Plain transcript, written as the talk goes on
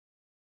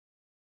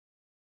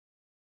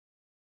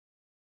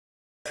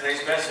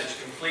Today's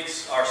message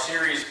completes our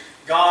series,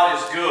 God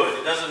is Good.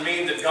 It doesn't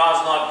mean that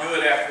God's not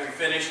good after we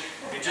finish.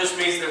 It just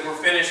means that we're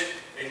finished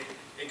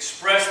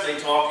expressly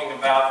talking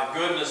about the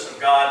goodness of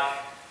God.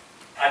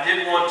 I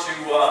did want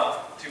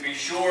to be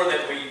sure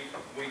that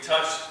we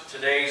touched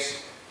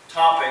today's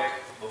topic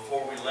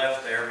before we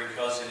left there,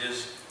 because it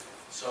is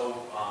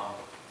so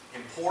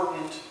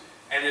important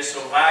and is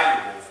so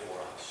valuable for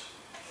us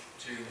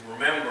to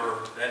remember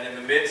that in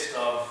the midst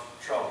of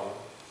trouble,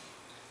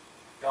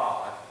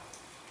 God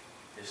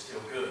is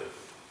still good.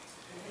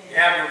 If you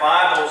have your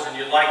Bibles and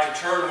you'd like to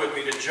turn with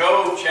me to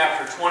Job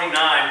chapter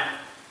 29,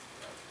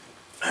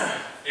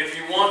 if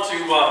you want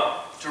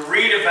to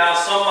read about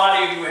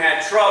somebody who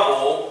had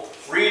trouble,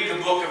 read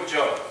the book of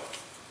Job.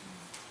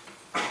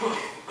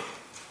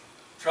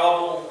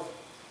 Trouble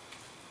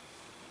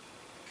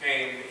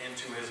came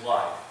into his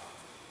life.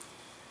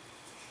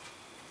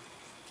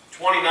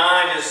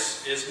 29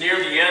 is near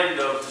the end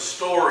of the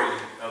story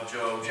of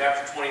Job,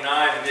 chapter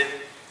 29, and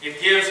it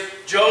gives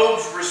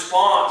Job's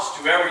response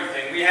to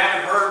everything. We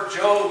haven't heard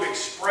Job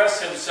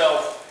express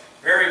himself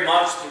very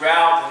much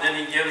throughout, and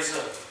then he gives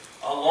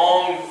a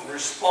long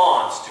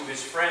response to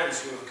his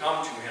friends who have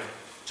come to him,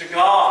 to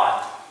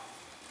God,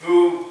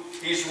 who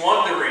he's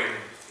wondering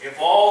if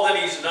all that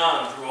he's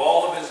done through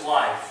all of his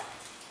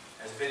life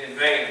has been in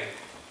vain.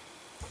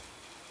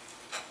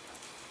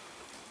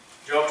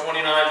 Job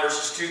 29,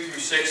 verses 2 through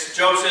 6.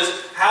 Job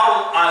says,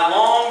 "How I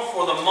long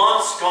for the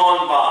months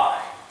gone by,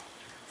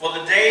 for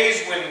the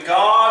days when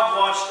God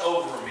watched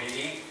over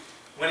me,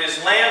 when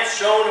His lamp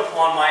shone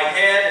upon my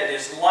head,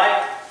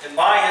 and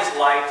by His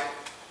light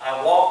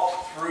I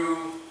walked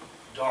through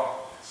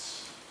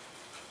darkness."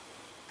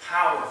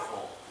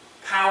 Powerful,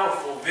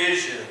 powerful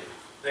vision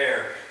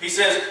there.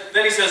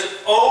 Then he says,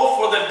 "Oh,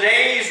 for the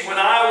days when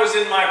I was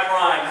in my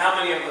prime." How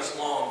many of us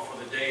long for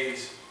the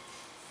days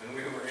when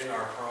we were in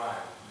our prime?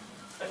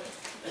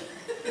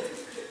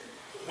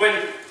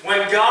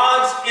 When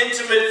God's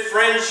intimate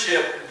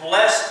friendship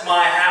blessed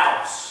my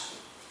house,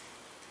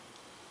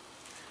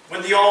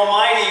 when the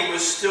Almighty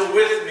was still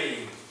with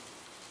me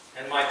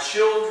and my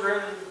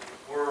children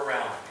were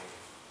around me,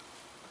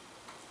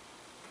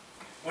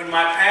 when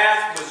my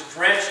path was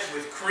drenched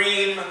with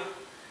cream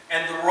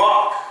and the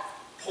rock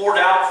poured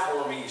out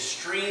for me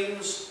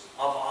streams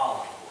of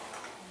olive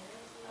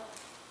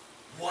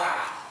oil.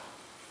 Wow!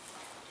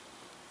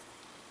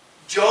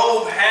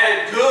 Job had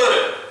it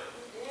good.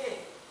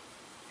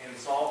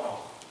 It's all gone.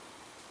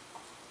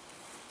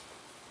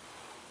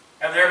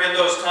 Have there been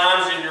those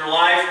times in your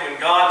life when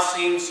God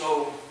seemed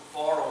so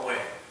far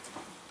away?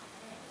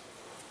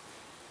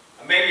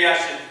 Maybe I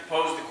should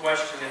pose the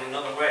question in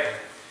another way.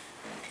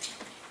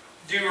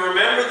 Do you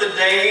remember the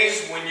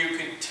days when you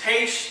could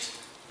taste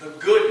the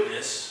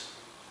goodness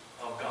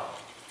of God?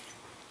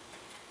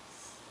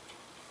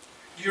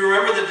 Do you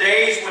remember the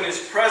days when His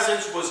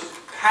presence was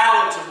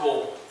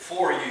palatable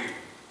for you?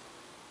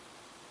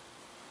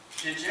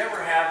 Did you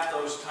ever have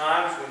those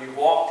times when you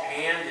walked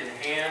hand in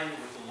hand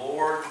with the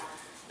Lord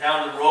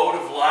down the road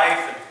of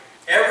life, and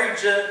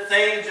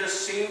everything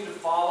just seemed to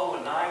follow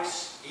a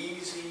nice,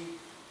 easy,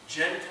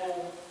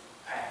 gentle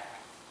path?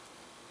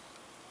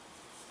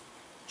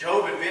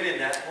 Job had been in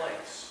that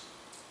place.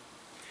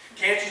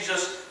 Can't you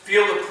just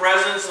feel the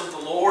presence of the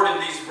Lord in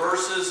these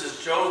verses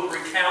as Job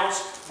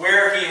recounts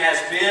where he has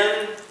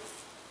been?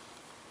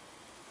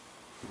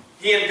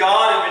 He and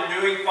God had been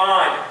doing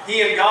fine.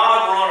 He and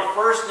God were on a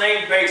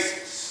first-name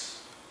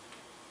basis.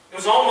 It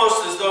was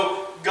almost as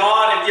though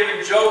God had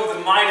given Job the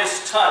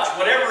Midas touch.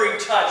 Whatever he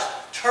touched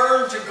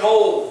turned to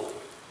gold.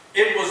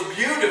 It was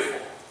beautiful.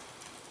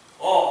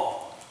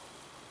 Oh,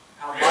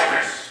 how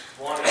Midas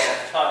wanted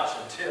that touch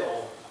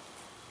until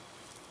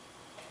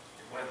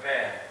it went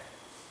bad.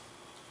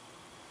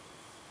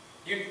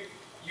 You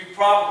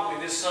probably,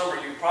 this summer,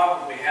 you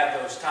probably had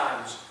those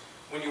times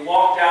when you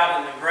walked out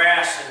in the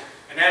grass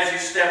and as you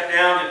stepped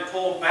down and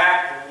pulled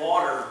back, the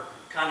water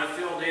kind of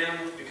filled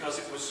in because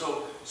it was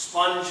so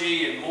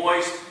spongy and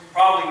moist.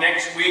 Probably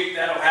next week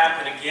that'll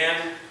happen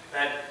again.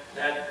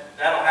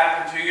 That'll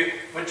happen to you.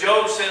 But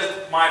Job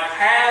says, "My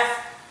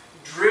path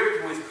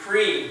dripped with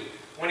cream."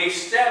 When he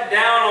stepped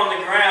down on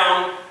the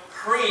ground,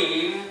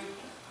 cream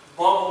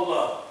bubbled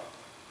up.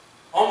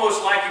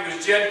 Almost like he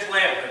was Jed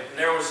Clampett, and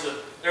there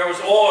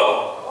was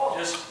oil,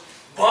 just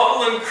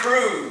bubbling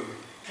crude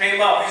came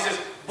up. He says,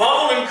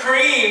 bubbling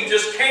cream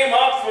just came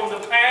up from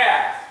the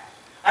path.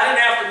 I didn't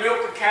have to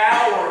milk a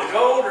cow or a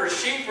goat or a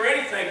sheep or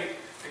anything.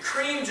 The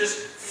cream just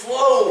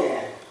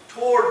flowed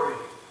toward me.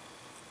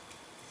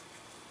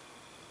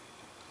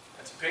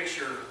 That's a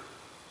picture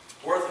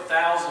worth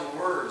 1,000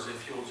 words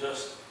if you'll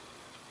just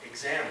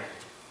examine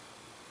it.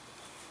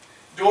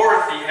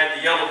 Dorothy had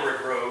the yellow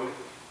brick road,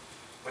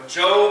 but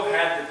Job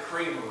had the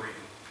creamery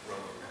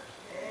road.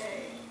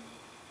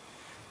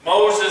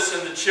 Moses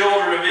and the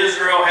children of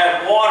Israel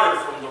had water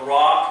from the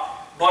rock,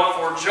 but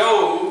for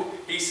Job,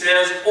 he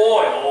says,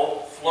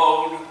 oil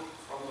flowed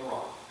from the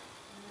rock.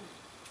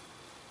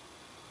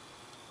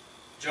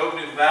 Job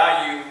knew the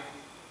value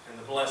and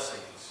the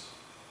blessings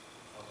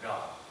of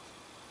God.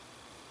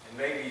 And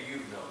maybe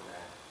you've known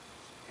that.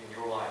 in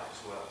your life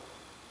as well.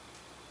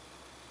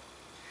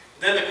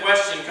 Then the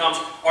question comes,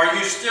 are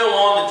you still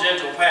on the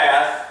gentle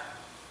path,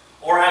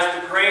 or has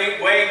the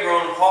way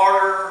grown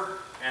harder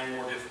and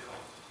more difficult?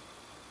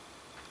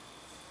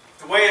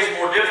 If the way is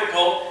more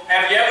difficult,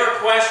 have you ever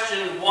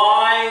questioned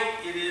why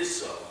it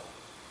is so?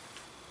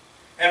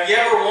 Have you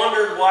ever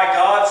wondered why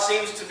God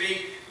seems to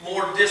be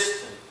more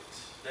distant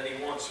than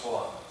He once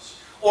was?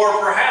 Or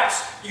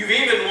perhaps you've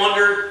even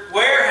wondered,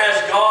 where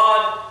has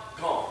God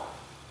gone?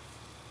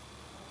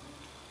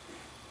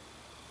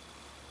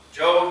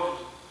 Job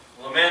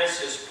laments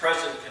his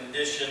present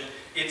condition.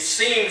 It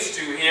seems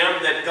to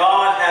him that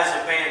God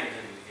has abandoned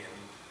him.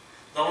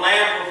 The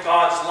lamp of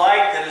God's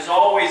light that has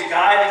always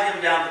guided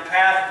him down the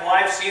path of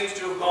life seems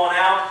to have gone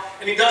out,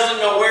 and he doesn't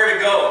know where to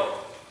go.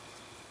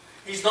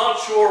 He's not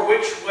sure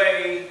which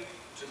way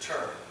to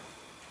turn.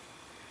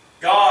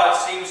 God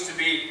seems to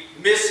be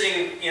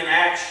missing in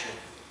action,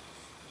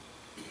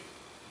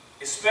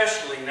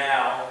 especially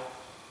now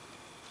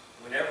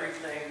when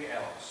everything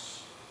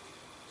else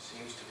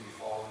seems to be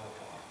falling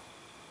apart.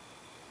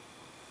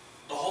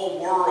 The whole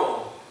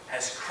world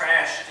has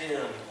crashed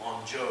in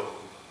on Job,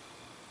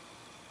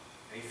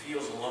 and he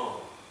feels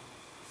alone.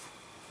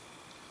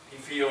 He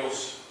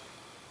feels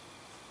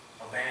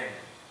abandoned.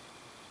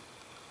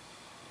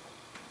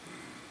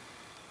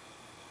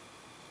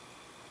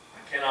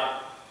 I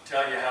cannot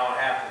tell you how it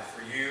happened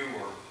for you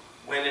or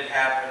when it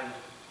happened.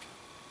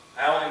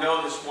 I only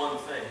know this one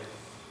thing,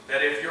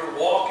 that if you're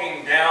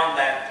walking down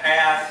that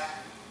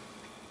path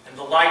and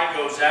the light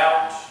goes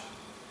out,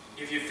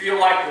 if you feel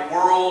like the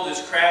world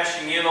is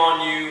crashing in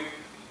on you,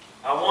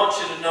 I want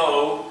you to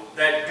know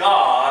that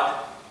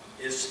God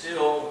is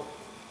still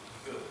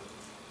good.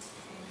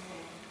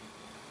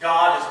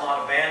 God has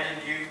not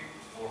abandoned you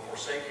or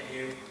forsaken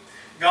you.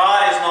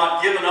 God has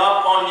not given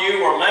up on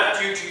you or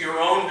left you to your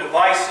own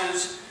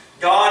devices.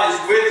 God is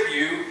with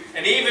you,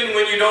 and even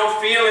when you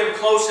don't feel Him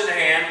close at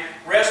hand,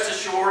 rest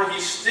assured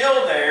He's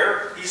still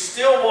there. He's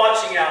still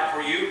watching out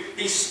for you.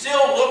 He's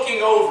still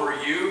looking over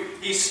you.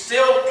 He's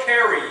still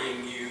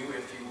carrying you,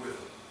 if you will.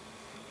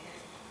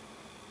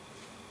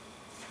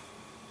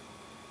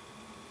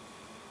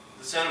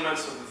 The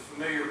sentiments of the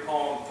familiar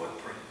poem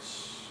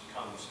Footprints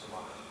comes to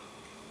mind.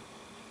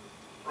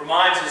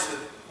 Reminds us that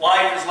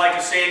life is like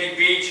a sandy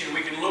beach, and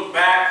we can look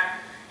back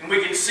and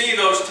we can see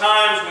those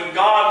times when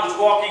God was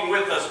walking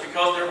with us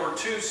because there were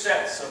two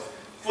sets of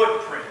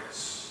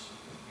footprints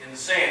in the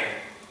sand.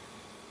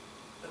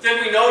 But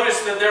then we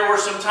noticed that there were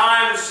some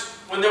times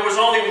when there was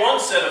only one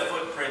set of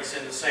footprints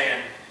in the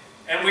sand.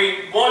 And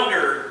we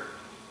wondered,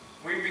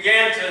 we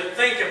began to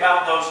think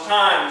about those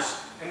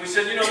times, and we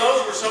said, you know,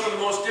 those were some of the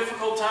most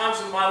difficult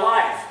times of my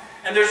life.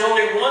 And there's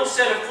only one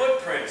set of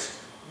footprints.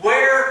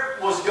 Where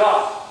was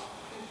God?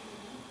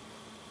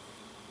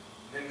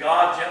 And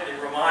God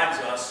gently reminds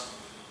us,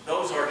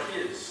 those are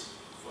His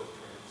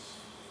footprints.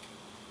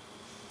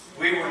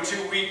 We were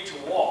too weak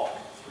to walk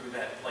through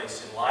that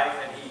place in life,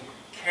 and He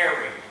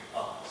carried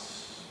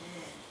us.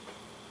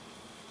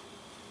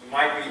 We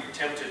might be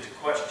tempted to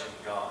question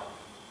God.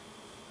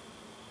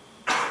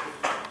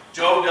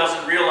 Job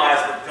doesn't realize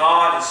that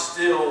God is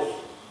still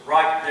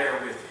right there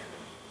with him.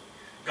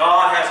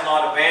 God has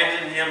not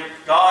abandoned him.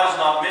 God is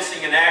not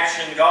missing in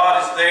action.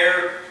 God is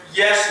there.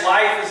 Yes,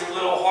 life is a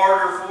little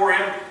harder for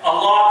him, a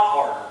lot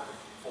harder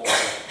for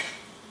him.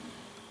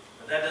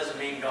 But that doesn't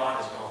mean God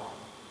is gone.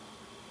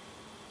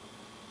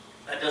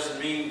 That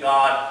doesn't mean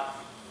God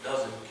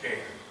doesn't care.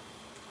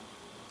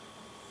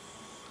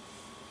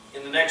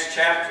 In the next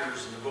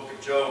chapters in the book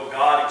of Job,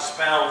 God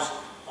expounds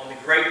on the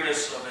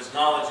greatness of His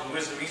knowledge and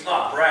wisdom. He's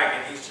not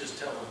bragging, He's just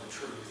telling the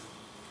truth.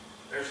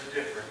 There's a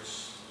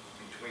difference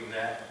between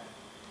that.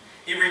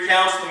 He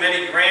recounts the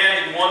many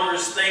grand and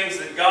wondrous things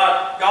that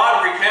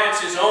God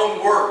recounts His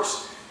own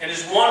works and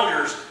His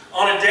wonders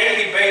on a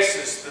daily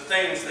basis, the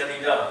things that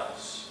He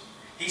does.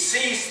 He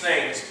sees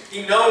things,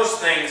 He knows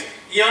things,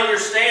 He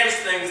understands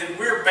things that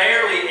we're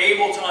barely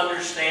able to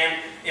understand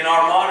in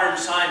our modern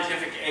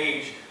scientific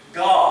age.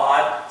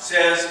 God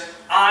says,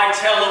 I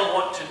tell them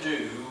what to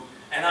do,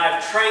 and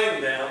I've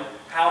trained them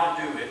how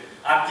to do it.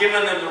 I've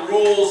given them the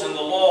rules and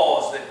the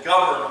laws that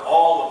govern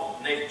all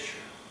of nature.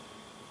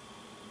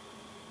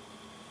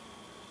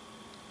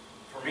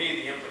 For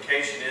me, the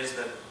implication is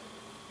that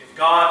if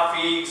God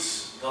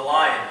feeds the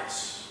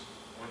lioness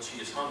when she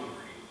is hungry,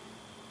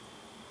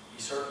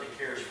 He certainly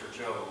cares for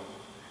Job.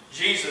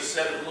 Jesus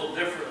said it a little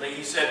differently.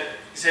 He said,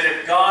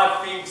 if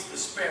God feeds the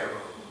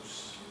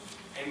sparrows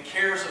and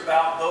cares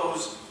about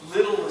those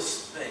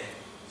littlest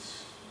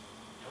things,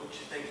 don't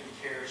you think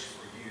He cares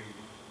for you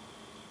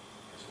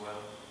as well?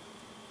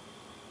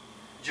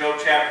 Job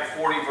chapter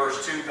 40,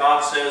 verse 2,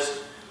 God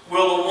says,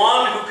 will the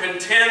one who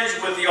contends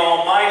with the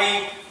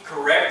Almighty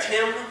correct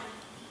him?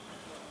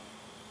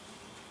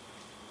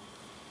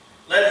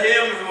 Let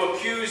him who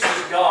accuses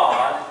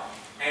God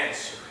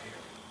answer him.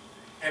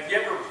 Have you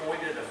ever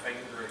pointed a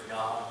finger at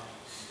God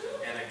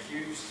and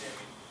accused Him?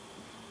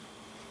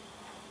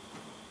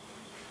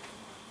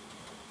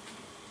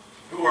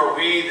 Who are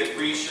we that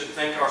we should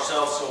think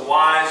ourselves so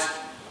wise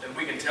that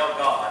we can tell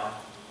God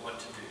what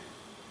to do?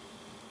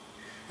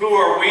 Who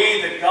are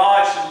we that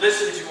God should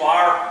listen to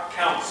our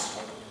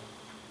counsel?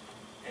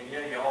 And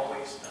yet He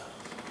always does.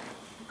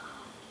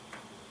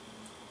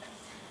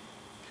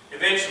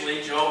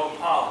 Eventually, Job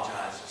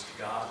apologizes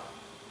to God.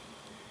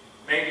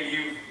 Maybe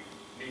you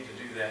need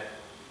to do that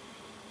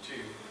too.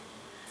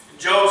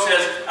 Job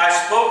says, I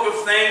spoke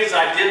of things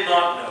I did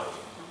not know.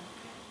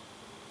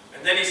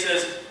 And then he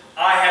says,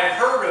 I had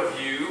heard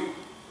of you,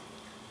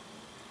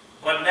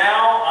 but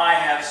now I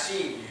have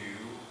seen you.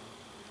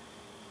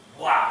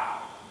 Wow,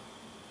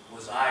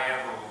 was I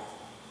ever wrong?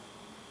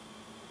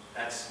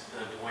 That's the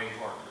Duane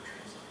translation.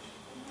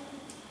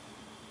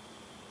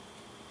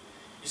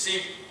 You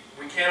see,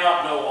 we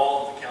cannot know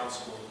all of the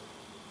counsel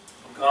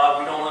of God.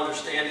 We don't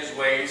understand His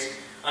ways.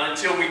 And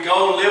until we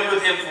go live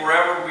with Him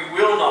forever, we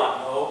will not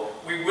know.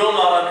 We will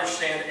not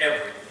understand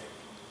everything.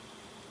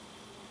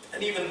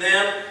 And even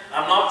then,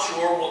 I'm not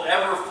sure we'll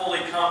ever fully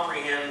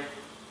comprehend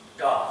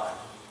God.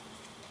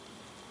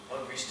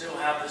 But we still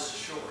have this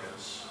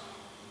assurance.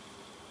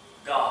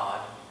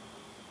 God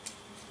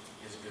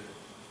is good.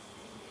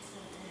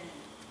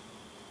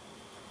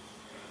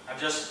 I've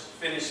just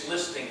finished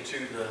listening to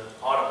the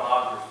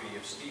autobiography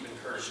of Stephen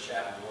Curtis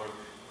Chapman, one of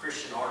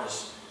Christian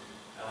artists,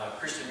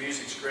 Christian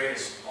music's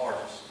greatest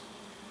artist.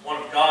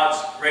 One of God's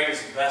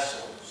greatest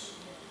vessels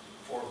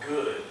for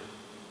good.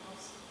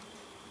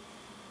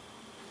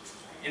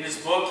 In his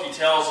book, he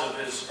tells of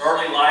his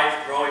early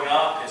life growing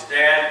up. His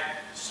dad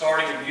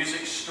starting a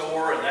music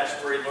store, and that's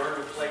where he learned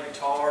to play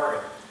guitar,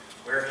 and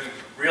where he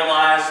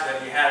realized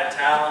that he had a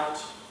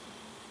talent.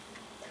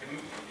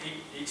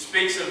 He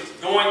speaks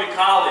of going to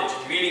college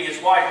and meeting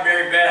his wife,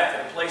 Mary Beth,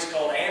 at a place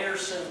called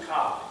Anderson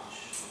College.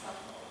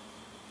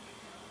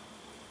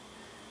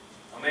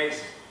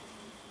 Amazing.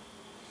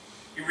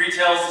 He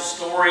retells the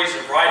stories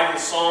of writing the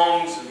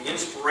songs and the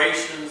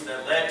inspirations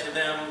that led to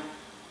them.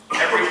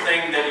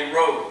 Everything that he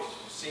wrote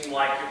seemed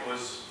like it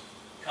was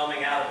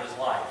coming out of his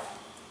life.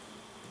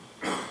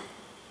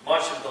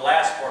 Much of the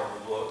last part of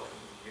the book,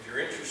 if you're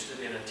interested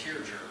in a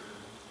tearjerker,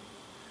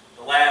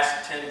 the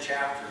last 10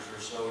 chapters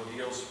or so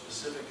deals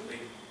specifically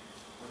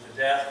with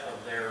the death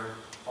of their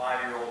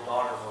 5-year-old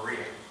daughter,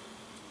 Maria.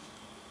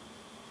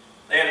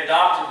 They had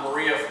adopted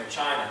Maria from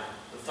China,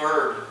 the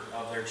third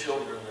of their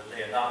children that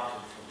they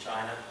adopted from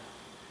China.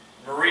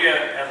 Maria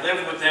had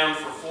lived with them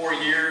for 4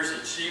 years,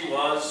 and she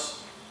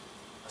was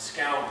a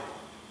scoundrel.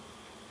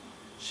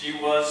 She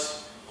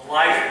was the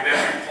life of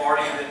every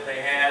party that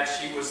they had.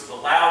 She was the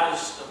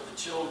loudest of the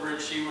children.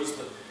 She was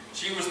the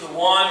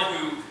one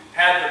who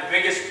had the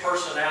biggest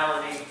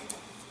personality.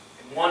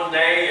 And one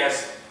day,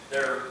 as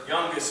their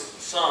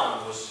youngest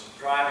son was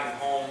driving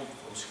home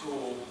from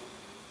school,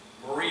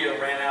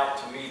 Maria ran out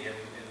to meet him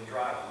in the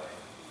driveway.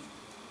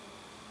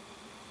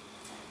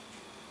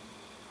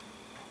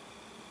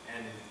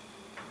 And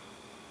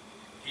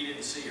he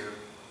didn't see her,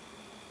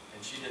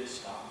 and she didn't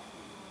stop.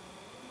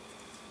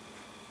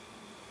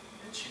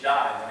 And she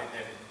died right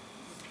there.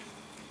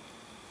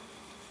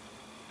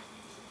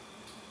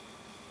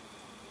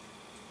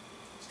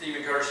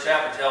 Stephen Curtis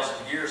Chapman tells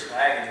of years of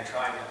agony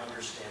trying to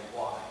understand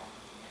why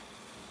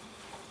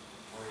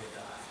Maria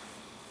died.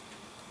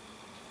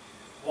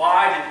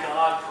 Why did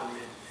God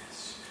permit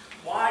this?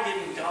 Why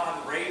didn't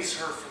God raise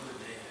her from the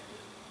dead?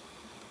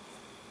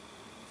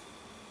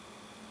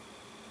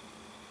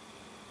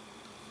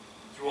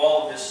 Through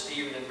all of this,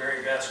 Stephen and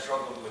Mary Beth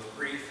struggled with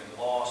grief and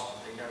loss,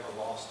 but they never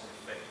lost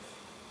their faith.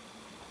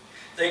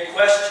 They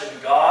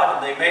questioned God,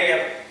 and they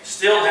may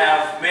still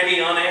have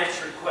many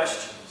unanswered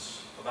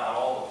questions about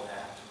all of that.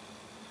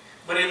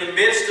 But in the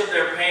midst of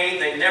their pain,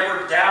 they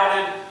never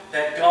doubted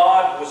that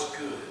God was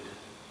good,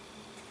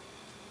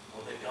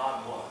 or that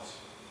God was.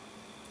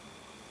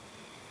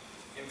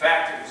 In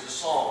fact, it was a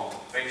song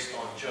based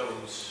on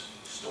Job's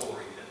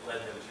story that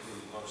led them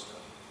through most of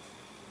it.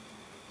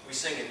 We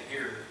sing it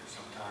here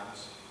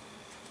sometimes.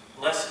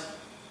 Blessed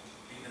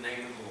be the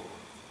name of the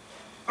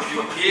Lord.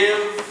 You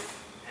give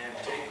and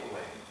take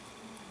away.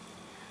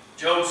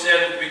 Job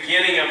said at the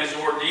beginning of his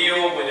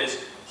ordeal, when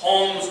his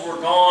homes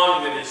were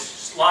gone, when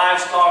his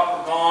livestock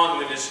were gone,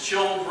 when his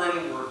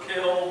children were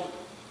killed,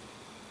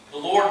 the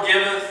Lord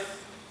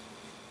giveth,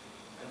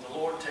 and the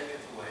Lord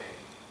taketh away.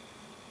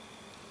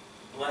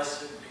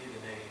 Blessed be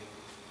the name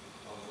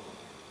of the Lord.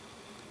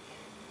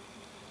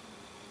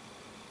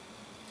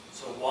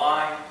 So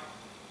why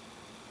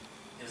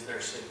is there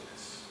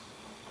sickness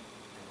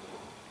in the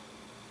world?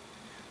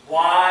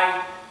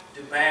 Why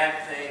do bad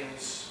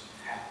things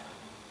happen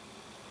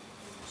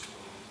in this world?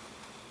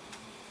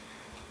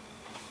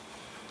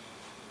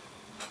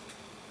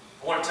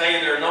 I want to tell you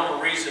there are a number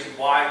of reasons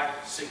why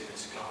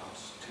sickness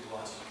comes to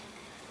us.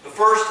 The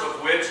first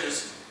of which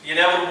is the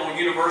inevitable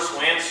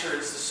universal answer.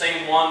 It's the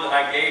same one that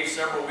I gave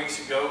several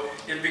weeks ago.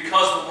 It's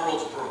because the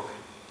world's broken.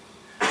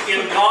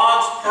 In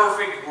God's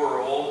perfect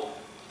world,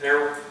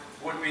 there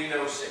would be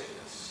no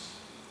sickness.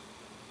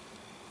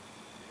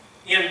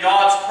 In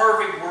God's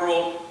perfect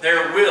world,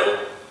 there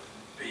will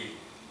be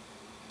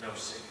no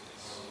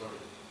sickness.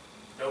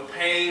 No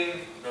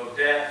pain, no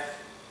death.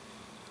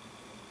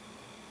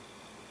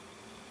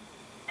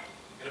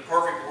 In a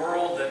perfect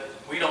world that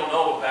we don't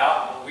know about,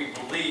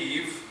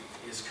 believe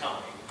is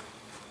coming,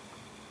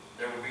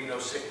 there will be no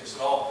sickness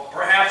at all.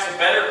 Perhaps a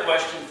better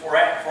question for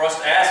us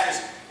to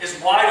ask is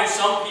why do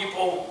some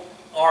people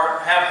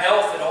have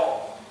health at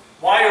all?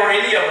 Why are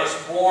any of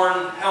us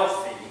born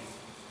healthy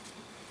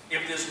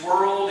if this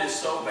world is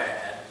so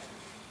bad?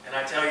 And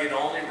I tell you, the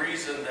only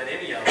reason that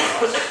any of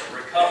us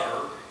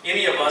recover,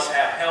 any of us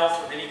have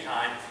health of any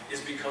kind,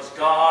 is because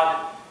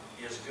God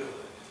is good.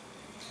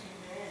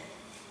 Amen.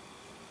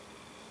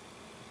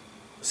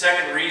 The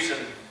second reason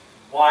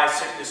why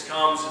sickness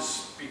comes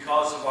is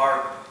because of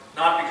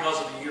not because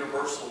of the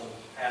universal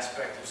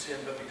aspect of sin,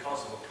 but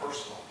because of a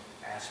personal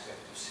aspect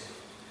of sin.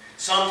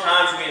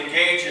 Sometimes we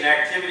engage in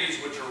activities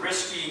which are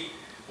risky,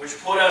 which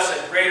put us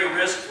at greater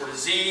risk for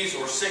disease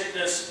or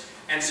sickness,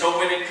 and so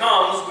when it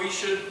comes, we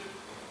should,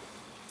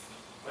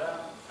 well,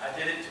 I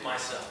did it to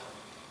myself.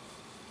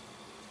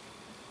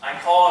 I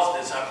caused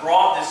this, I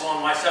brought this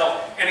on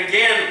myself. And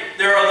again,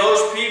 there are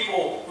those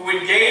people who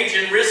engage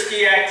in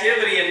risky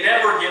activity and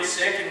never get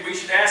sick, and we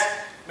should ask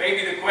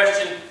maybe the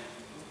question,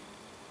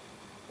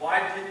 why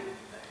didn't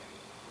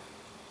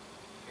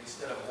they?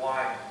 Instead of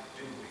why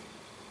do we?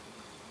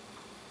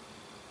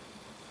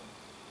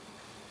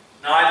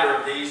 Neither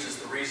of these is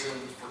the reason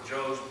for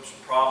Job's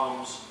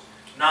problems.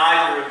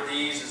 Neither of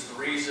these is the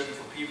reason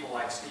for people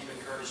like Stephen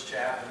Curtis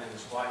Chapman and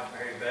his wife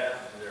Mary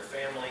Beth and their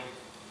family.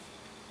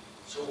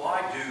 So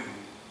why do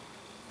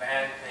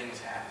bad things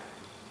happen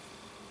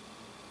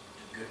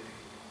to good people?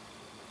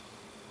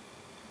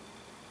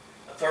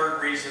 A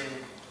third reason,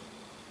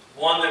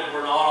 one that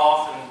we're not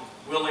often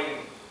willing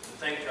to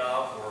think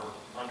of or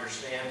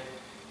understand,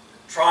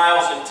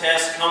 trials and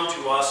tests come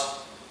to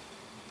us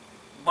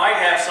might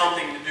have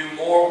something to do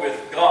more with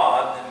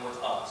God than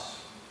with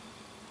us.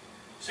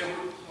 So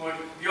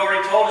you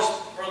already told us,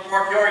 Brother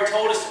Park, you already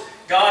told us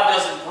God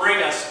doesn't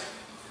bring us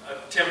a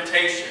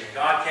temptation.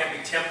 God can't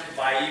be tempted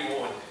by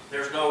evil, and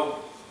there's no,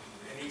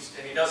 and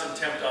He doesn't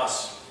tempt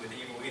us with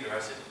evil either. I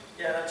said,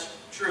 yeah, that's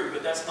true,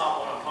 but that's not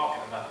what I'm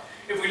talking about.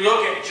 If we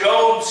look at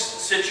Job's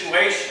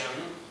situation,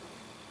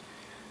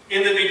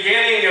 in the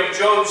beginning of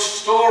Job's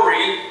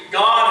story,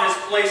 God has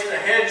placed a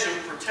hedge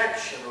of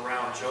protection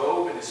around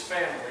Job and his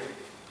family.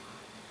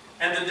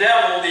 And the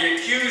devil, the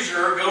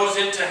accuser, goes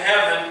into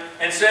heaven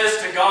and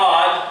says to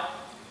God,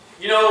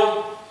 you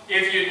know,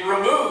 if you'd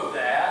remove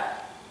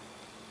that,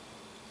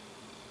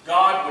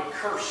 God would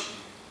curse you.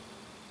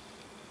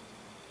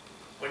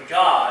 But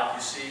God,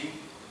 you see,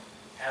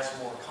 has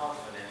more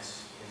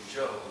confidence in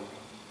Job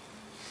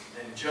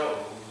than Job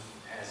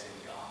has in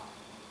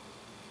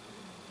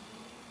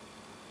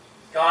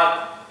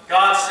God.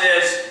 God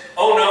says,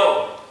 oh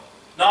no,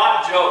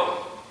 not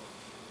Job.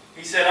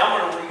 He said, I'm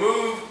going to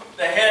remove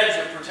the hedge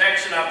of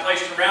protection I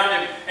placed around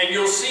him, and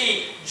you'll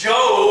see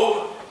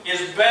Job is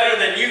better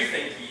than you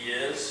think he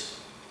is.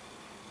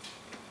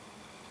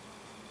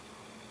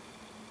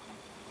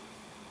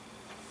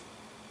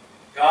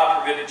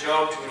 God permitted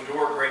Job to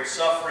endure great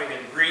suffering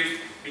and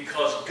grief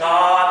because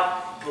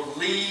God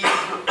believed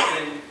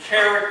in the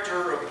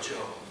character of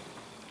Job.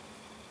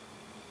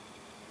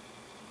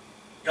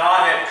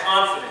 God had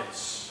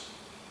confidence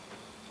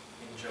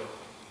in Job.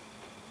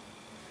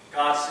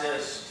 God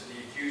says to the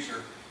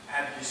accuser,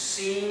 have you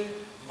seen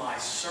my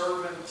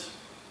servant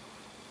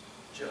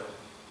Job?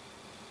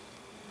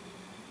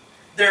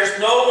 There's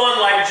no one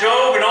like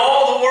Job in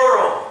all the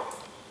world.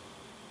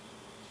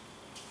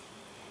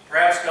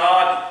 Perhaps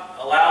God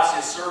allows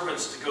His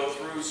servants to go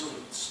through some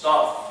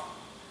stuff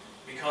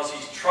because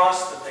He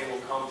trusts that they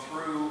will come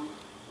through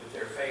with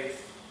their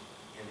faith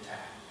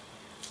intact.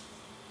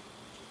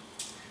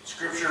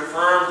 Scripture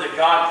affirms that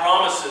God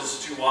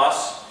promises to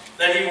us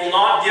that He will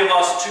not give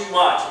us too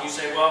much. And you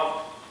say,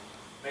 well,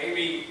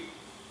 maybe you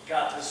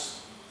got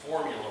this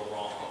formula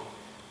wrong.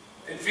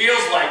 It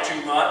feels like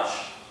too much.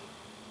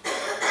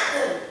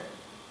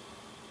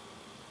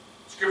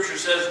 Scripture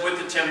says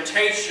with the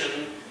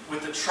temptation,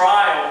 with the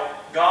trial,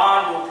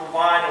 God will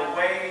provide a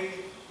way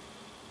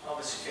of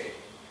escape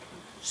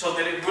so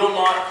that it will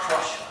not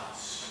crush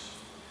us.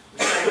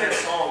 We sang that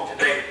song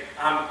today.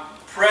 I'm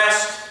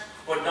pressed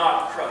but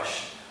not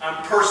crushed.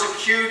 I'm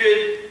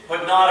persecuted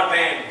but not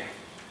abandoned.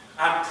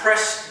 I'm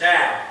pressed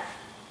down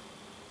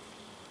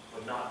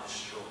but not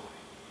destroyed.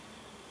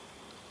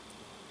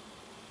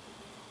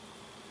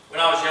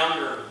 When I was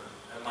younger,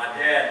 my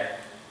dad,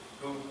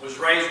 who was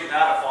raised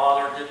without a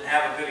father, didn't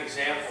have a good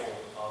example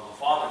of a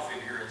father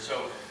figure, and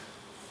so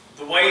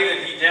the way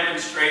that he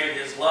demonstrated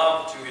his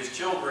love to his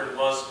children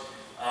was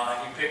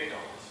he picked on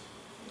us.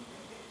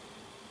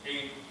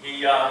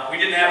 We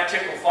didn't have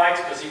tickle fights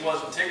because he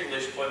wasn't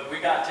ticklish, but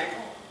we got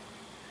tickled.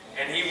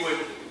 And he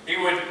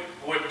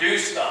would do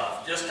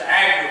stuff just to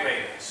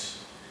aggravate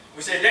us.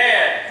 We said,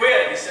 Dad,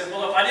 quit. He said,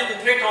 well, if I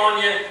didn't pick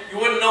on you, you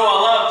wouldn't know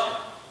I loved you.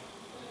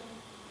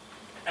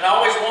 And I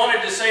always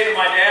wanted to say to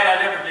my dad,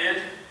 I never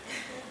did.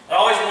 I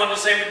always wanted to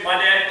say to my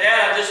dad,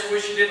 Dad, I just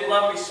wish you didn't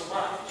love me so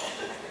much.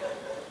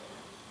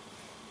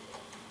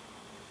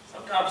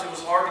 Sometimes it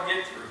was hard to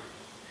get through.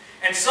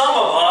 And some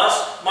of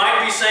us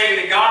might be saying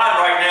to God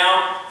right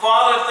now,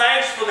 Father,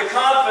 thanks for the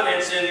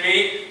confidence in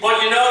me,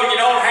 but you know, you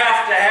don't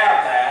have to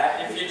have that.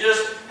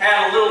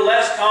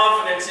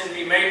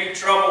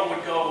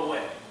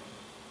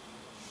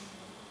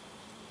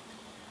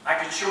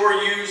 could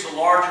sure use a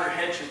larger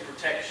hedge of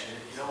protection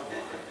if you don't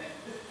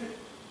mind.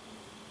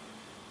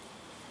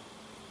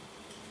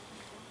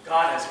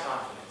 God has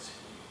confidence in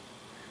you.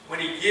 When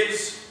He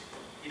gives,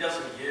 He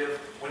doesn't give.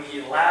 When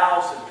He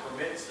allows and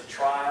permits the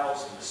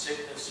trials and the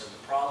sickness and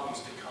the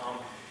problems to come,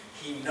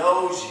 He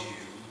knows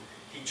you.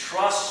 He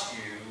trusts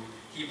you.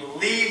 He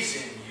believes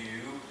in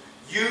you.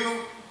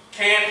 You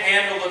can't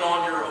handle it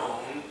on your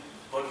own,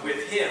 but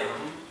with Him,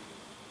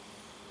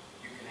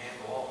 you can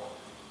handle all of it.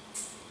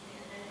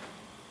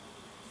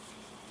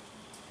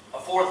 A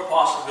fourth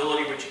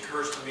possibility which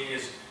occurs to me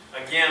is,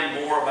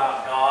 again, more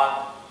about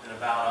God than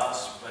about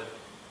us, but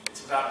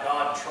it's about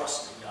God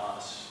trusting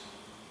us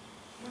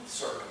with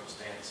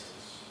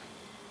circumstances,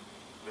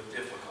 with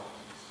difficulties.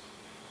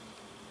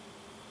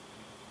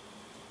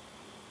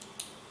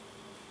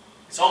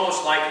 It's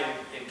almost like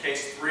in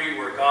case 3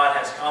 where God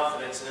has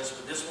confidence in us,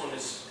 but this one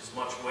is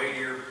much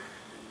weightier.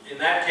 In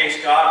that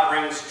case, God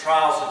brings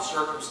trials and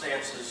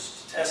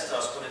circumstances to test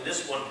us, but in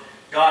this one,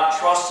 God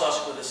trusts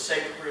us with a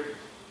sacred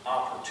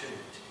opportunity.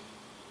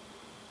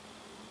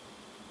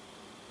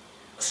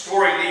 A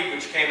story lead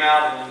which came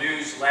out in the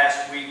news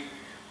last week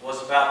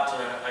was about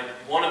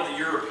one of the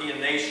European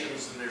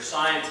nations, and their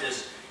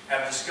scientists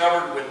have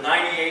discovered with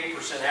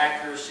 98%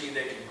 accuracy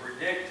they can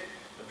predict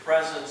the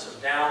presence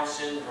of Down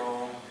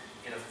syndrome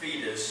in a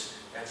fetus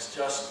that's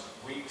just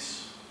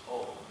weeks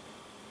old.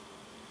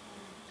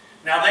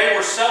 Now they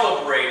were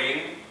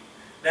celebrating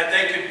that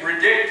they could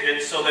predict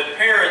it so that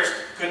parents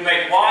could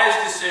make wise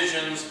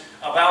decisions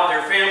about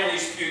their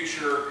family's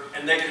future,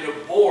 and they could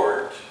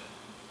abort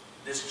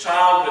this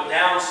child with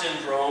Down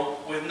syndrome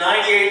with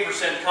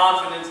 98%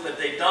 confidence that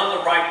they'd done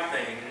the right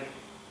thing.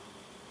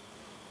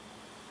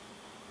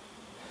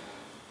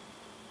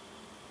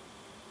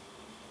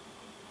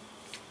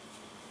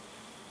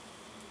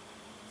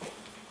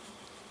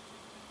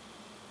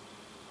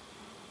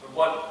 But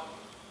what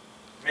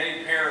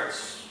many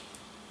parents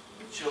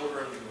with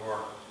children who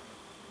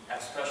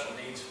have special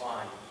needs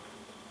find,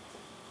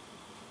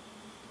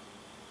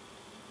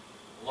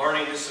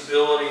 learning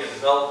disability and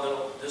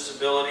developmental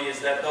disability, is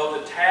that though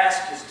the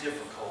task is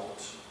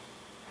difficult,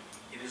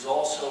 it is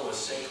also a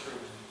sacred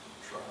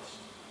trust.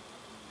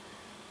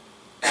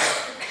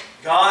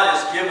 God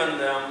has given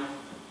them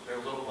their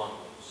little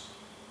bundles.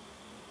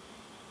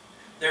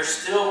 They're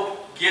still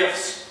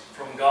gifts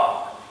from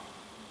God.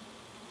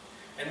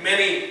 And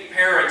many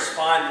parents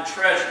find the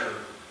treasure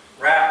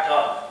wrapped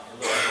up in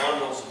little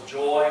bundles of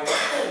joy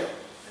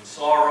and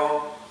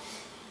sorrow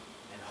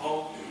and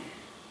hope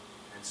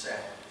and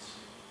sadness.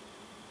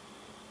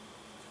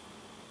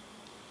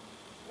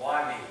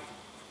 Why me?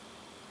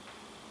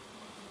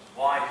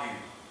 Why you?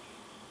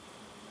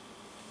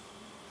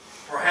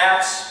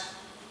 Perhaps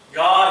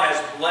God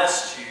has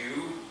blessed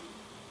you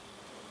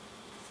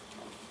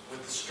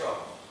with the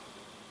struggle.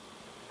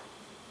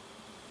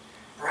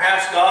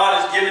 Perhaps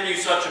God has given you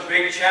such a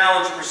big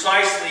challenge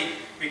precisely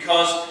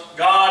because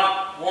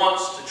God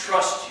wants to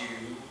trust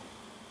you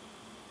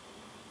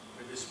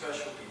with His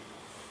special people.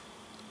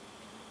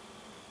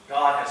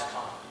 God has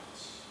confidence.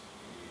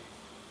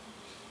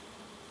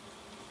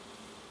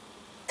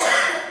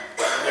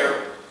 There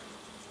are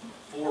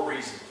 4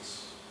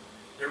 reasons.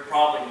 There are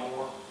probably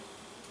more.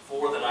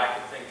 4 that I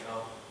can think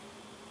of.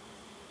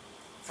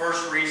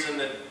 First reason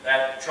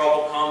that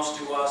trouble comes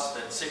to us,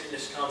 that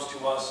sickness comes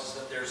to us, is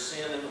that there's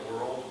sin in the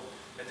world,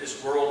 that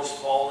this world is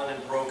fallen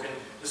and broken.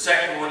 The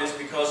second one is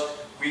because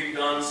we've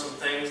done some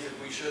things that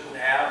we shouldn't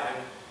have,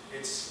 and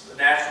it's the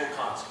natural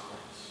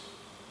consequence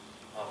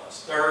of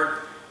us.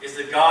 Third is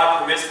that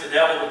God permits the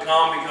devil to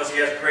come because He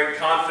has great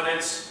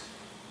confidence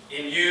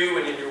in you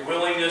and in your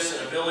willingness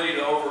and ability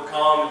to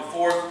overcome. And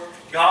fourth,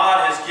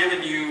 God has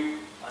given you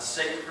a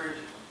sacred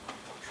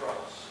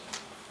trust.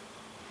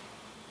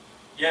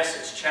 Yes,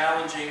 it's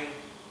challenging,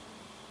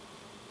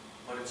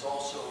 but it's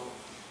also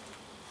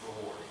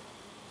rewarding.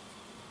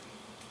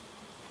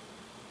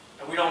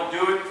 And we don't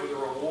do it for the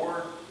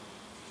reward,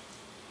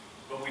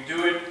 but we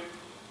do it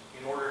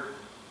in order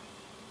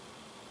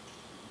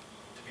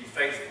to be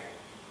faithful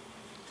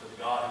to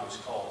the God who has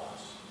called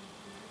us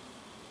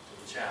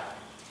to the challenge.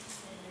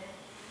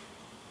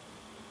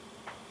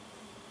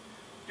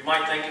 You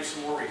might think of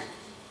some more reasons.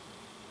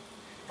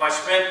 If I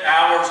spent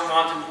hours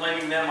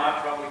contemplating them, I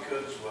probably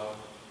could as well.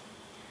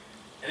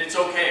 And it's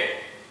okay.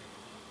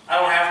 I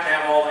don't have to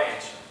have all the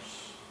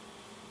answers.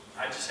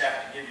 I just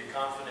have to give you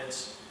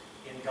confidence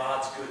in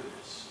God's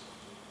goodness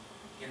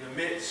in the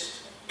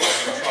midst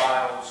of your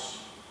trials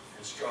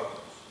and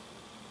struggles.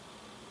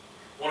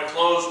 I want to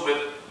close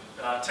with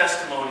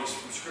testimonies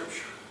from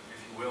Scripture,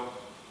 if you will.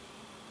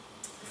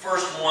 The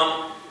first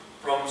one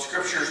from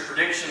Scripture's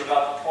prediction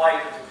about the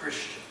plight of the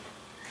Christian.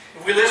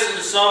 If we listen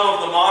to some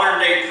of the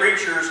modern-day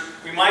preachers,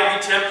 we might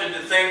be tempted to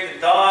think that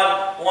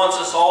God wants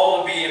us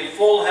all to be in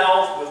full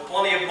health, with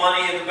plenty of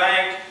money in the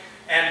bank,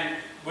 and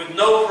with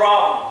no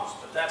problems.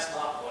 But that's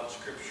not what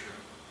Scripture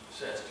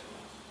says to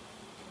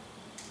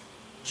us.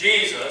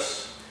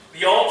 Jesus,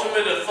 the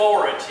ultimate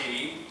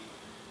authority,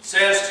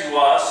 says to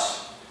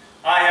us,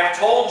 I have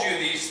told you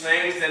these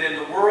things that in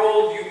the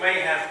world you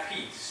may have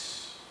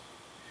peace.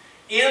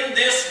 in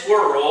this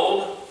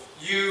world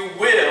you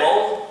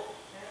will,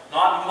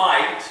 not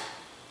might,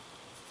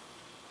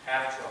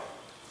 have trouble.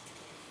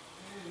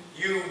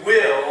 You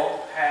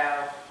will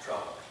have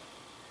trouble.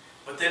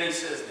 But then he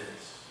says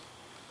this,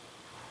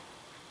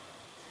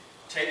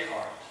 take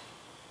heart.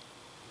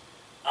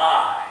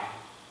 I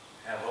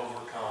have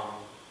overcome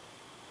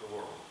the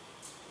world.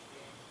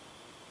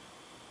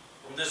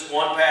 From this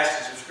one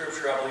passage of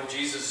Scripture, I believe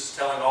Jesus is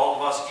telling all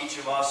of us, each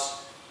of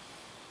us,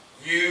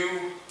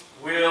 you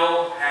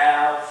will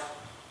have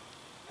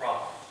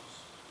problems.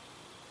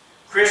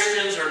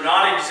 Christians are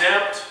not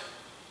exempt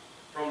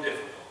from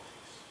difficulties.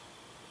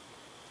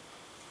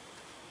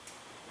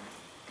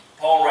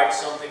 Paul writes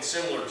something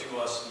similar to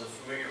us in the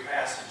familiar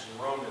passage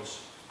in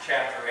Romans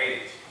chapter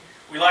 8.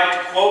 We like to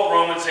quote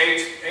Romans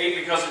 8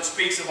 because it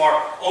speaks of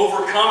our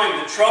overcoming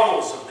the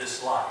troubles of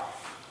this life.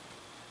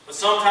 But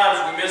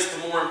sometimes we miss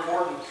the more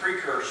important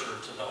precursor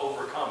to the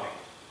overcoming,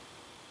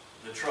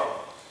 the troubles.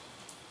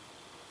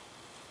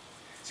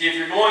 See, if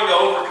you're going to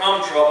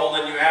overcome trouble,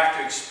 then you have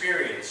to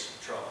experience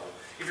trouble.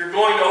 If you're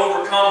going to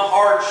overcome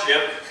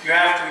hardship, you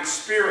have to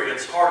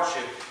experience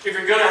hardship. If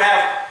you're going to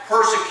have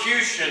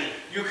persecution,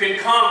 you can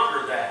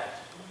conquer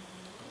that.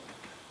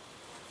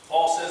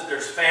 Paul says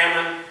there's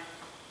famine,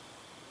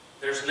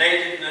 there's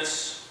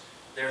nakedness,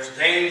 there's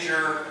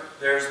danger,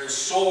 there's the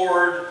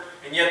sword,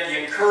 and yet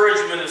the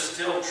encouragement is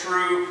still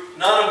true.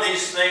 None of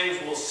these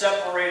things will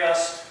separate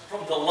us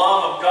from the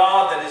love of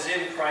God that is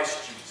in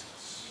Christ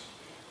Jesus.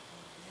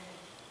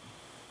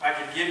 If I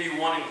could give you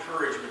one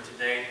encouragement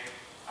today,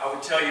 I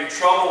would tell you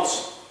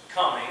trouble's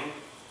coming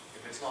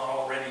if it's not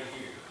already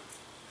here.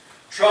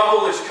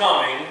 Trouble is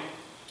coming,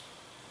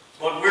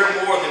 but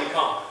we're more than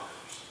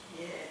conquerors.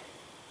 Yeah.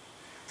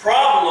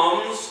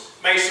 Problems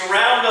may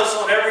surround us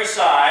on every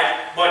side,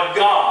 but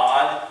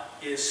God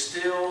is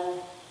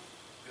still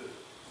good.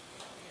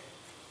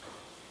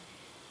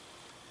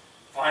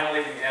 Finally,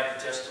 we have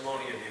the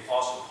testimony of the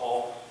Apostle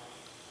Paul,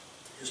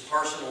 his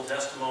personal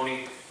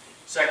testimony,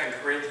 2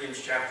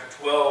 Corinthians chapter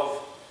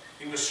 12.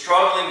 He was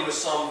struggling with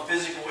some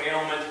physical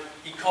ailment.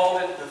 He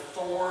called it the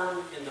thorn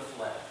in the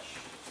flesh.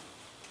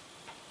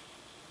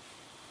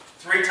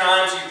 3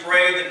 times he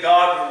prayed that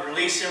God would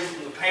release him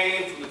from the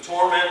pain, from the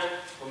torment,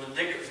 from the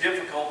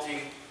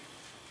difficulty.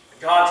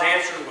 God's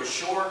answer was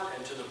short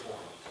and to the point.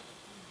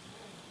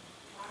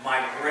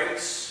 My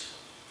grace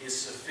is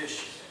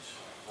sufficient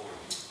for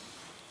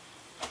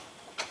you.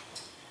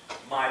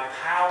 My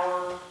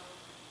power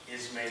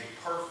is made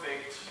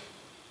perfect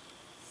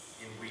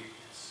in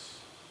weakness.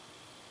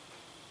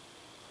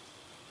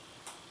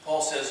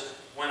 Paul says,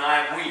 when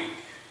I'm weak,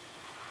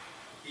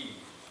 he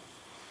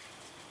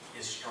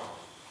is strong.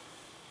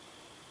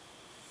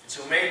 And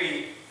so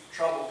maybe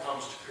trouble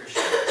comes to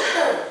Christians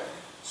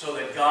so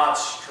that God's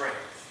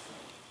strength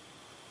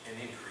can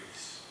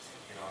increase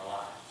in our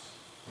lives.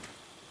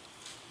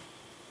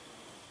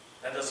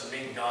 That doesn't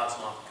mean God's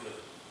not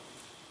good,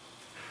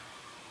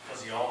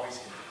 because He always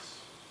is,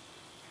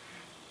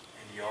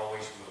 and He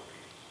always will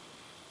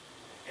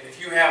be. And if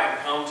you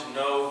haven't come to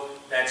know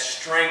that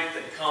strength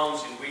that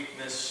comes in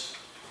weakness,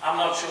 I'm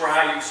not sure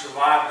how you've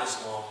survived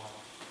this long,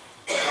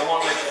 but I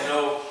want to let you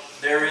know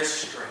there is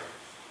strength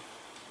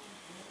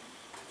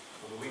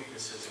for the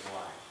weaknesses of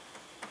life.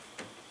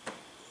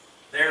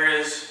 There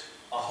is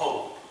a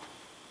hope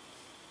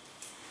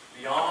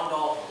beyond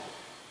all hope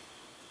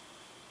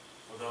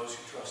for those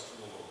who trust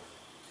in the Lord.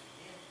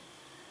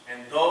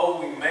 And though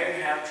we may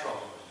have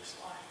trouble in this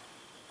life,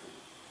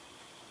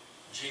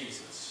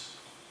 Jesus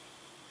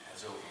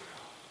has overcome.